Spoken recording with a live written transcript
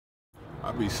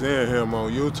I be seeing him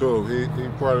on YouTube. He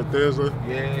part of Thizzler.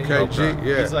 Yeah, KG,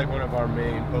 yeah. He's like one of our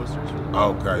main posters.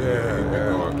 Okay, yeah, he been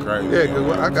going crazy. Yeah,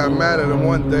 because I got mad at him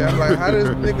one day. I'm like, how does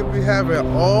this nigga be having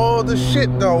all the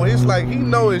shit though? He's like, he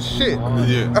know his shit.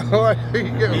 Yeah.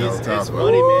 It's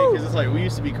funny, man, because it's like we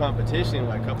used to be competition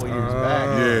like a couple years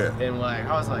back. Yeah. And like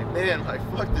I was like, man, like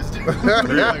fuck this dude. Like,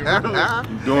 really.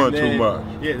 You doing too much.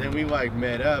 Yeah, then we like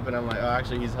met up and I'm like, oh,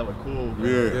 actually he's hella cool. But,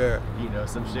 Yeah. you know,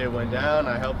 some shit went down,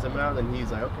 I helped him out, and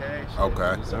he's like, okay, shit.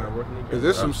 Okay. We started working together. Cause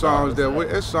there's some songs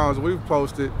there's songs we've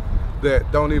posted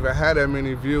that don't even have that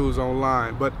many views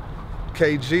online, but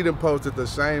KG done posted the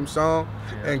same song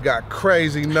and got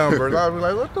crazy numbers. I was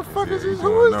like, what the fuck is this?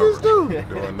 Who is this dude?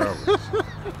 Doing numbers.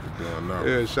 Doing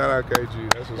numbers. Yeah, shout out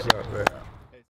KG. That's what's up, man.